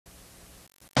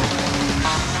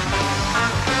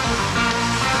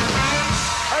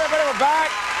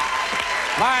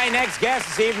My next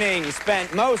guest this evening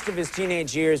spent most of his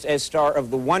teenage years as star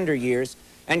of The Wonder Years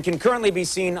and can currently be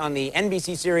seen on the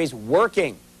NBC series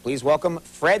Working. Please welcome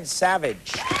Fred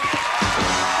Savage.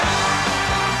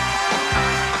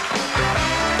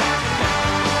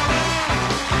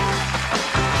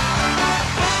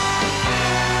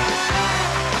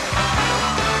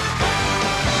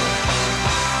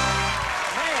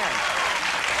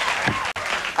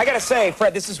 I gotta say,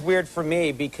 Fred, this is weird for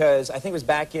me because I think it was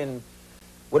back in,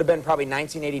 would have been probably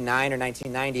 1989 or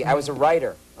 1990. I was a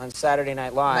writer on Saturday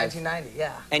Night Live. 1990,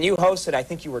 yeah. And you hosted, I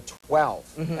think you were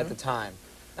 12 at the time.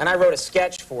 And I wrote a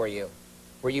sketch for you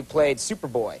where you played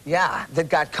Superboy. Yeah, that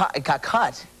got cut. It got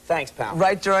cut. Thanks, pal.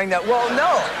 Right during that. Well,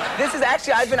 no. This is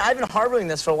actually, I've been harboring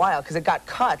this for a while because it got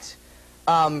cut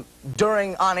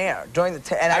during on air during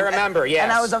the. And I remember, yes.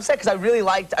 And I was upset because I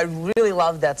really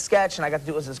loved that sketch, and I got to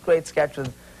do this great sketch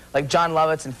with like John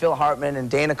Lovitz and Phil Hartman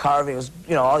and Dana Carvey. It was,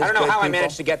 you know, all these. I don't know how people. I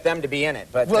managed to get them to be in it,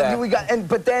 but well,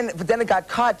 but then it got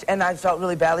cut, and I felt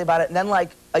really badly about it. And then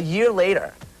like a year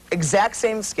later, exact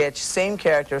same sketch, same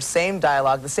character, same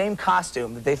dialogue, the same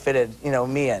costume that they fitted, you know,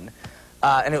 me in.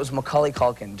 And it was Macaulay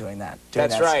Culkin doing that.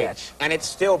 That's that right. Sketch. And it's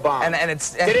still bombed. And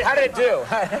how did it do?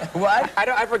 What?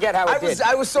 I forget how it did.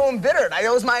 I was so embittered.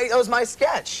 That was my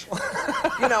sketch.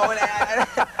 You know, and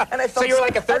I felt. So you were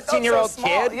like a 13-year-old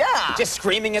kid? Yeah. Just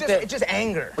screaming at the. Just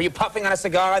anger. Were you puffing on a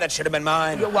cigar? That should have been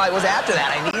mine. Well, I was after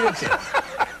that. I needed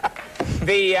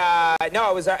to.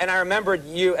 No, it was, and I remembered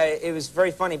you. It was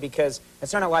very funny because at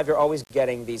Saturday Night Live, you're always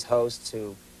getting these hosts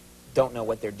who don't know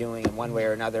what they're doing in one way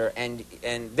or another, and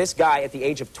this guy at the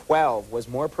age of 12 was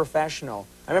more professional.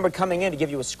 I remember coming in to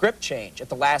give you a script change at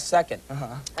the last second,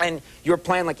 and you were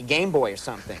playing like a Game Boy or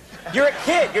something. You're a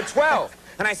kid, you're 12.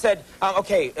 And I said,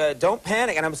 okay, don't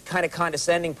panic, and I was kind of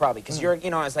condescending probably, because you're, you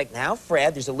know, I was like, now,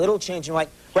 Fred, there's a little change, and you're like,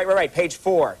 right, page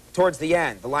 4, towards the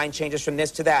end, the line changes from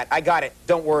this to that. I got it,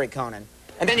 don't worry, Conan.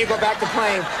 And then you go back to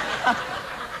playing.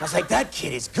 I was like, that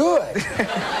kid is good.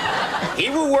 He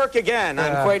will work again,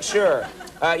 I'm quite sure.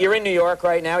 You're in New York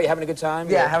right now. You having a good time?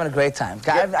 Yeah, having a great time.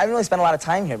 I haven't really spent a lot of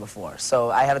time here before, so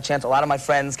I had a chance. A lot of my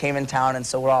friends came in town, and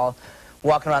so we're all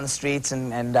walking around the streets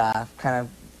and kind of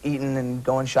eating and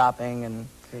going shopping and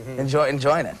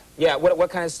enjoying it. Yeah,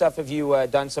 what kind of stuff have you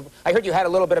done? I heard you had a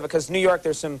little bit of it, because New York,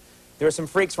 there were some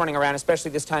freaks running around, especially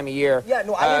this time of year. Yeah,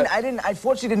 no, I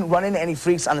fortunately didn't run into any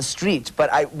freaks on the street,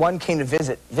 but one came to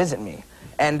visit me.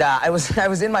 And I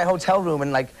was in my hotel room,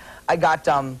 and like I got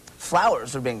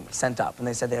flowers were being sent up, and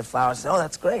they said they had flowers. I said, oh,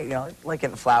 that's great, you know, I like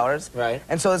getting flowers. Right.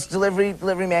 And so this delivery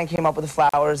man came up with the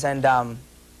flowers, and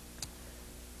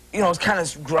you know, it was kind of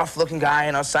this gruff-looking guy,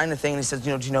 and I was signing the thing, and he says,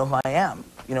 you know, do you know who I am?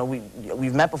 You know,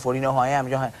 we've met before. Do you know who I am?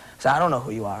 I said, I don't know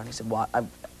who you are. And he said, well,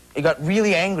 he got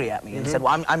really angry at me, and he said,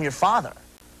 well, I'm your father.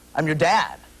 I'm your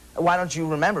dad. Why don't you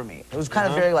remember me? It was kind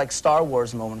of very like Star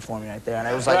Wars moment for me right there, and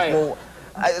I was like,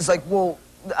 well,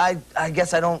 I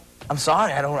guess I don't. I'm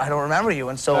sorry, I don't remember you.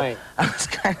 And so I was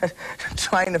kind of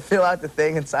trying to fill out the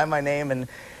thing and sign my name, and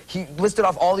he listed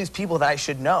off all these people that I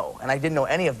should know, and I didn't know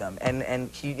any of them. And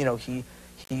he, you know, he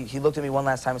looked at me one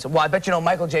last time and said, well, I bet you know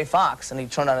Michael J. Fox, and he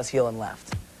turned on his heel and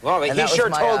left. Well, he sure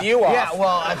told you off. Yeah,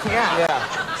 well,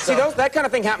 yeah. See, that kind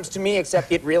of thing happens to me,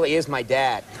 except it really is my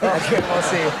dad. Okay, we'll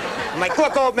see. I'm like,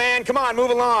 look, old man, come on,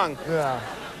 move along. Yeah.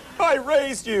 I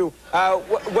raised you.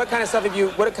 What kind of stuff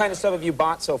have you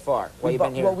bought so far while you've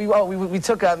been here? Well, we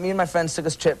took me and my friends took a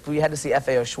trip. We had to see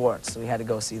FAO Schwartz, so we had to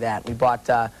go see that. We bought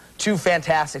 2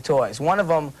 fantastic toys. One of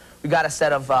them, we got a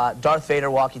set of Darth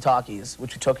Vader walkie-talkies,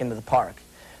 which we took into the park.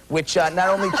 Which not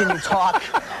only can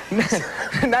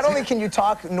you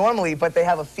talk normally, but they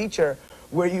have a feature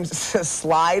where you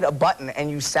slide a button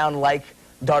and you sound like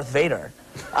Darth Vader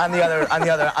on the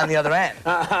other end.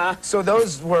 So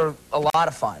those were a lot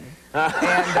of fun.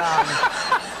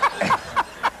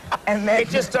 And then it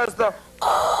just does the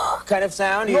kind of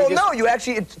sound. No, you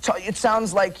actually it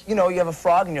sounds like, you know, you have a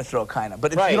frog in your throat, kind of.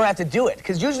 But you don't have to do it,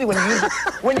 because usually when you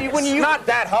it's not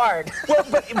that hard. Well,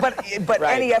 but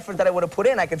any effort that I would have put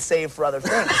in, I could save for other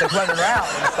things, like running around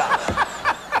and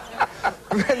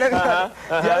stuff. And then the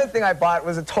other thing I bought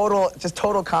was a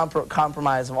total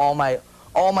compromise of all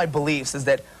my beliefs. Is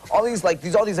that all these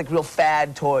real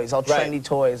fad toys, all trendy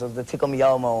toys of the Tickle Me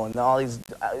Elmo and all these.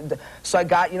 So I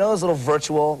got, you know, those little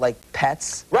virtual like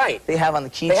pets. Right. They have on the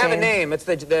keychain. They have a name. It's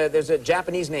there's a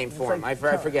Japanese name for them. I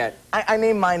forget. I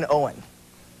named mine Owen.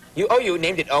 You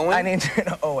named it Owen? I named it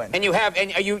Owen. And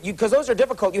because those are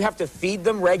difficult, you have to feed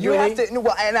them regularly?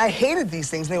 Well, and I hated these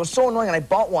things, and they were so annoying, and I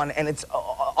bought one, and it's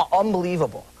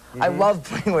unbelievable. I love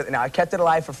playing with it now. I kept it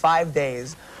alive for 5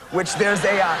 days, which there's a,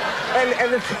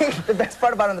 and the best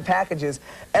part about it in the package is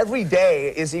every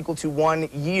day is equal to 1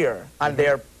 year on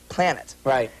their planet.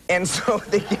 Right. And so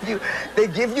they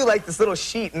give you like this little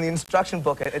sheet in the instruction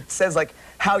book. It says like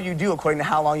how you do according to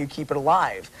how long you keep it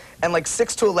alive. And like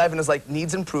 6 to 11 is like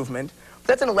needs improvement.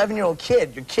 That's an 11-year-old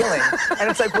kid you're killing, and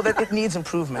it's like, well, it needs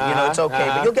improvement. You know, it's okay,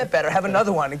 but you'll get better. Have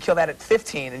another one and kill that at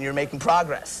 15, and you're making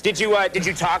progress. Did you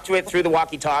talk to it through the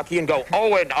walkie-talkie and go,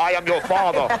 Owen, I am your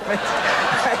father?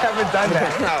 I haven't done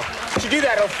that. No. You should do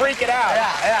that. It'll freak it out.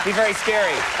 Yeah. Be very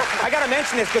scary. I got to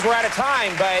mention this because we're out of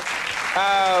time, but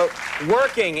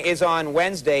Working is on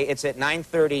Wednesday. It's at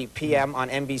 9:30 p.m. on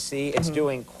NBC. It's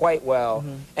doing quite well,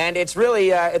 and it's really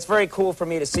it's very cool for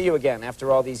me to see you again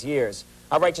after all these years.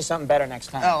 I'll write you something better next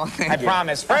time. Oh, thank you. I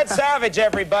promise. Fred Savage,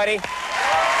 everybody.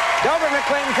 Delbert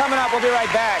McClinton coming up. We'll be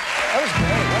right back. That was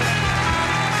great.